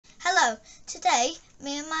Hello, today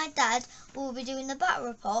me and my dad will be doing the battle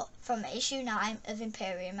report from issue 9 of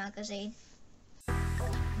Imperium Magazine.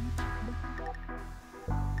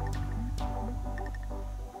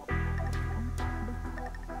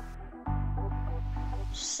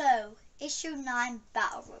 So, issue 9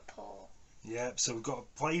 battle report. Yeah, so we've got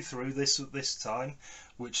to play through this time,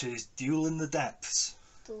 which is Duel in the Depths.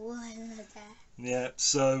 Duel in the Depths. Yeah,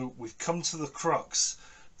 so we've come to the crux.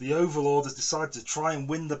 The Overlord has decided to try and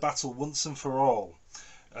win the battle once and for all,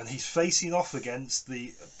 and he's facing off against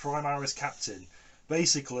the Primaris captain.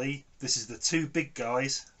 Basically, this is the two big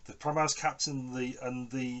guys, the Primaris captain and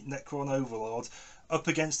the Necron Overlord, up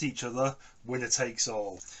against each other. Winner takes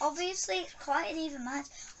all. Obviously, it's quite an even match.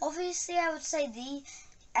 Obviously, I would say the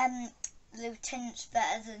lieutenant's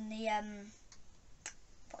better than the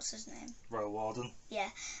what's his name? Royal Warden. Yeah,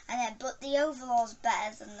 and then but the Overlord's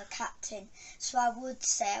better than the captain, so I would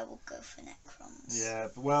say I would go for Necrons. Yeah,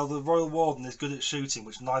 well, the Royal Warden is good at shooting,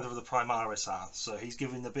 which neither of the Primaris are, so he's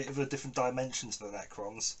giving a bit of a different dimension to the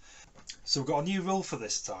Necrons. So we've got a new rule for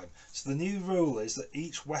this time. So the new rule is that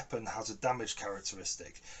each weapon has a damage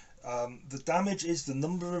characteristic. The damage is the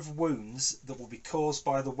number of wounds that will be caused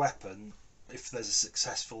by the weapon if there's a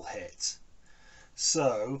successful hit.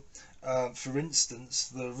 So, for instance,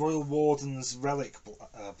 the Royal Warden's Relic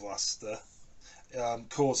Blaster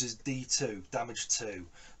causes D2, damage 2.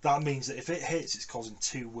 That means that if it hits, it's causing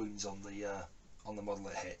 2 wounds on the model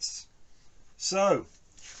it hits. So,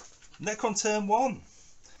 Necron turn 1.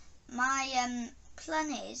 My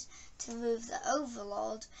plan is to move the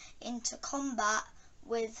Overlord into combat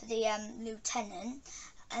with the lieutenant,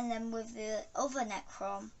 and then with the other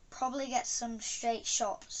Necron probably get some straight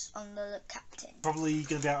shots on the captain. Probably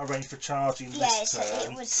going to be out of range for charging this turn.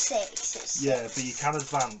 Yeah, it was 6. It's 6. Yeah, but you can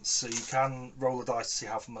advance, so you can roll a dice to see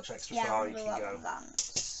how much extra far you can go.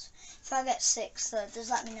 Advance. If I get 6, though, does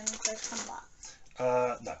that mean I'm in close combat?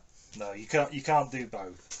 No, you can't do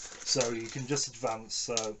both. So you can just advance.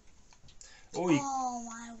 So. Oh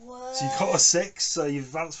my word! So you've got a 6, so you've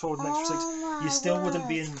advanced forward an extra 6. You still wouldn't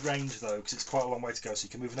be in range though, because it's quite a long way to go. So you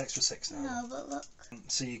can move an extra 6 now. No, but look.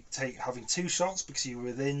 So you take having 2 shots because you're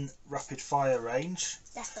within rapid fire range.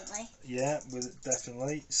 Definitely. Yeah,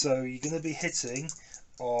 definitely. So you're going to be hitting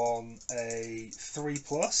on a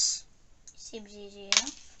 3+. Seems easy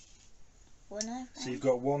enough. So you've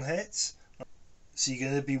got 1 hit. So you're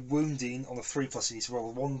going to be wounding on a 3+. You need to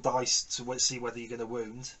roll 1 dice to see whether you're going to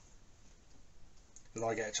wound. Then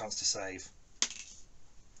I get a chance to save.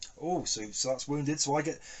 Oh, so that's wounded. So I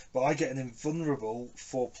get an invulnerable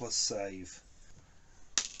 4+ save,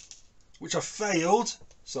 which I failed.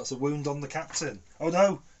 So that's a wound on the captain. Oh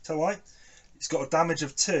no, tell a lie. It's got a damage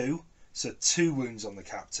of 2, so 2 wounds on the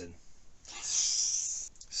captain.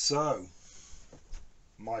 So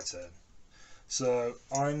my turn. So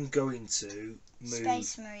I'm going to move.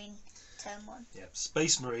 Space Marine. Turn 1. Yep,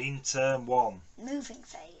 Space Marine, turn 1. Moving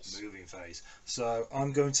phase. Moving phase. So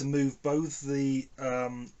I'm going to move both the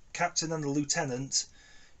captain and the lieutenant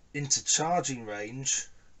into charging range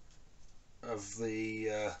of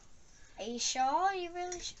the... Are you sure? Are you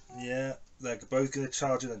really sure? Yeah, they're both going to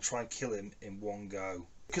charge in and try and kill him in one go.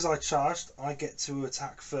 Because I charged, I get to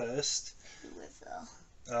attack first.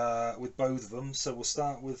 With both of them. So we'll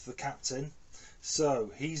start with the captain.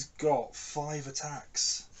 So he's got 5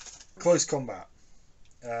 attacks. Close combat.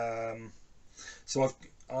 So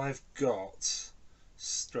I've got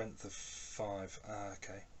strength of 5.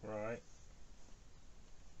 Okay, right.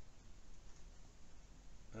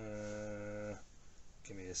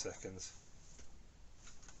 Give me a second.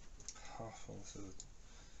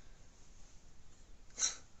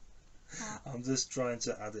 I'm just trying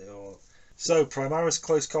to add it all. So Primaris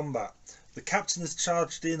close combat. The captain has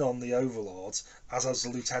charged in on the Overlord, as has the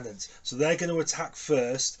lieutenant. So they're going to attack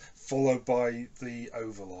first, followed by the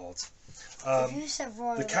Overlord.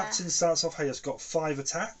 The captain starts off here. Has got 5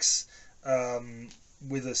 attacks,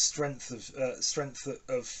 with a strength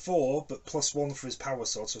of 4, but +1 for his power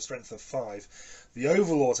sword, so a strength of 5. The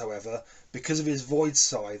Overlord, however, because of his void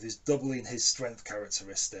scythe, is doubling his strength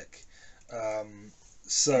characteristic.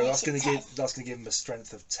 So that's going to give him a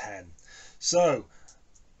strength of 10. So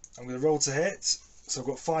I'm going to roll to hit. So I've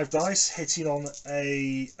got 5 dice, hitting on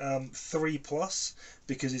a 3+,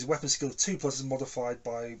 because his weapon skill of 2+ is modified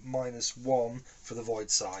by -1 for the void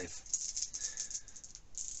scythe.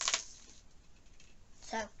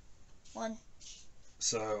 So 1.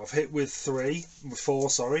 So I've hit with 4,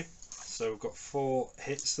 sorry. So we've got 4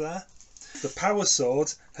 hits there. The power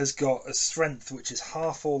sword has got a strength which is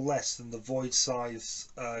half or less than the void scythe's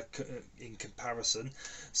in comparison,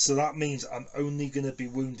 so that means I'm only going to be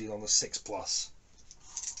wounding on a 6+.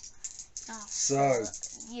 Oh, So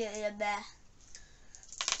you're a bear.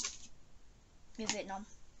 You've hit none.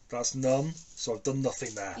 that's none. So I've done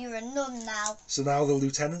nothing there. You're a none now. So now the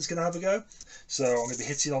lieutenant's going to have a go. So I'm going to be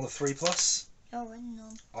hitting on a 3+. You're a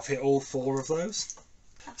none. I've hit all 4 of those.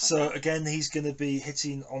 So again, he's going to be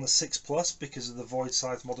hitting on a 6+ because of the void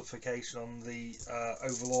size modification on the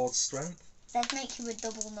Overlord's strength. Let's make you a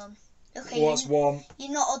double none. Okay, What's one?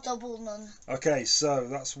 You're not a double none. Okay, so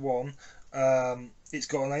that's 1. It's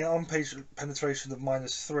got an arm penetration of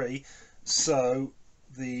 -3, so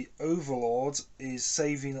the Overlord is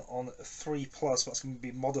saving on a 3+, but that's going to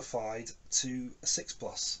be modified to a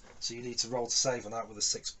 6+. So you need to roll to save on that with a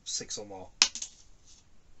 6 or more.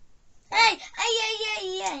 Hey!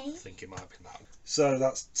 I think it might be that. So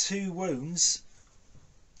that's 2 wounds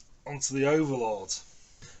onto the Overlord.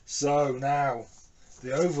 So now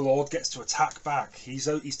the Overlord gets to attack back. He's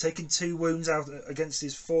taken 2 wounds out against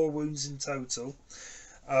his 4 wounds in total,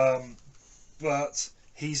 but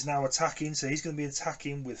he's now attacking. So he's going to be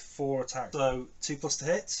attacking with 4 attacks. So 2+ to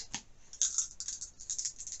hit.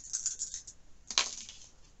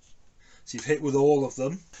 So you've hit with all of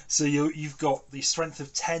them. So you've got the strength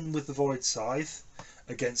of 10 with the Void Scythe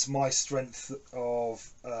against my strength of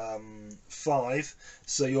 5.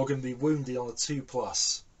 So you're going to be wounded on a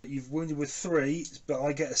 2+. You've wounded with 3, but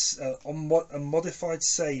I get a modified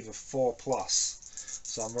save of 4+.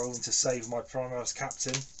 So I'm rolling to save my Primaris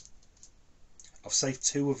captain. I've saved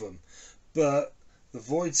 2 of them, but the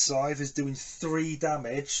Void Scythe is doing 3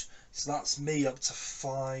 damage, so that's me up to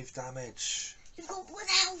 5 damage. You've got 1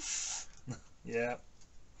 health. Yeah.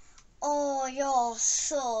 Oh, you're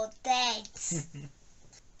so dead.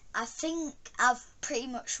 I think I've pretty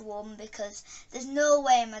much won because there's no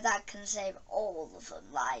way my dad can save all of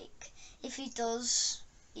them. Like, if he does,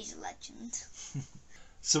 he's a legend.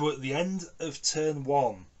 So at the end of turn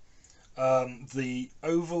 1, the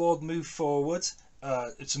Overlord moved forward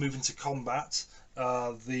to move into combat.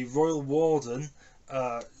 The Royal Warden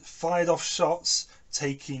fired off shots,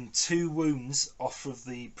 taking 2 wounds off of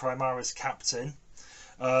the Primaris captain.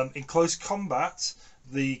 In close combat,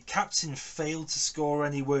 the captain failed to score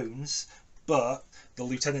any wounds, but the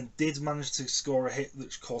lieutenant did manage to score a hit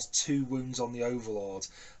which caused 2 wounds on the Overlord.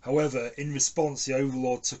 However, in response, the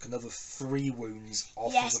Overlord took another 3 wounds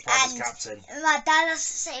off of the Primaris captain. My dad has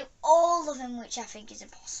to save all of them, which I think is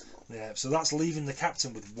impossible. Yeah, so that's leaving the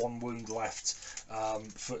captain with 1 wound left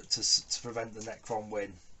to prevent the Necron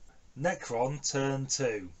win. Necron, turn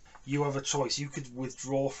 2. You have a choice. You could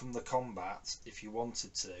withdraw from the combat if you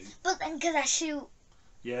wanted to. But then could I shoot?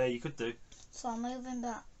 Yeah, you could do. So I'm moving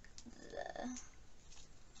back there.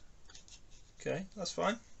 Okay, that's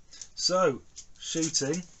fine. So,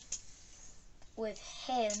 shooting. With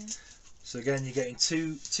him. So again, you're getting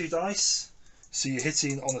two dice. So you're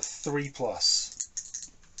hitting on a 3+.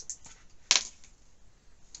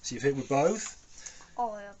 So you've hit with both.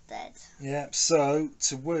 Oh, you're dead. Yeah, so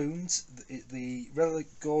to wound, the Relic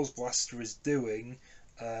Gauze Blaster is doing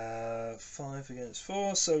 5 against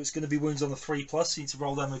 4, so it's going to be wounds on the 3+, so you need to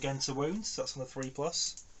roll them again to wound, so that's on the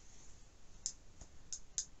 3+.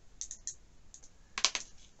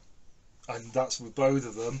 And that's with both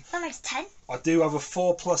of them. That makes 10. I do have a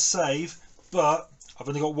 4+ save, but I've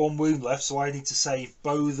only got 1 wound left, so I need to save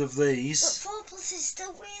both of these. But 4+ is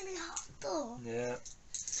still really hard though. Yeah,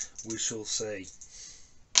 we shall see.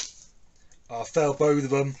 I failed both of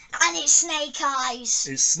them. And it's Snake Eyes.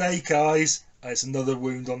 It's Snake Eyes, and it's another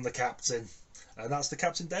wound on the captain. And that's the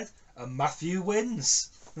captain dead, and Matthew wins.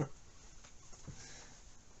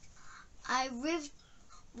 I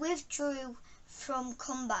withdrew from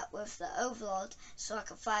combat with the Overlord so I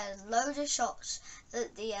could fire a load of shots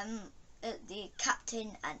at the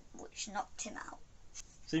captain, and which knocked him out.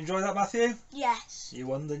 So you enjoyed that, Matthew? Yes. You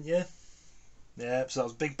won, didn't you? Yeah, so that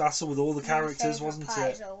was a big battle with all the characters, wasn't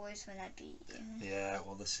part it? is always when I beat you. Yeah,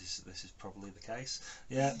 well, this is probably the case.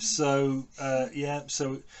 Yeah, so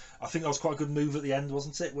so I think that was quite a good move at the end,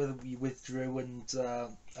 wasn't it? Whether you withdrew and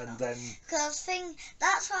then. Because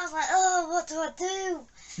that's why I was like, oh, what do I do?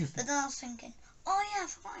 But then I was thinking, oh yeah, I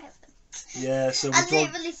forgot I have them. Yeah, so I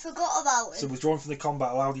literally forgot about him. So withdrawing from the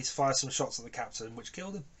combat allowed you to fire some shots at the captain, which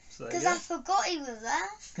killed him. Because I forgot he was there.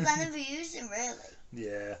 Because I never used him really.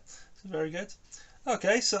 Yeah, so very good.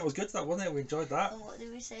 Okay, so that was good, that wasn't it? We enjoyed that. And what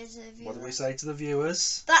did we say to the viewers? What did we say to the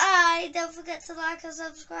viewers? Bye! Don't forget to like and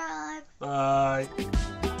subscribe. Bye.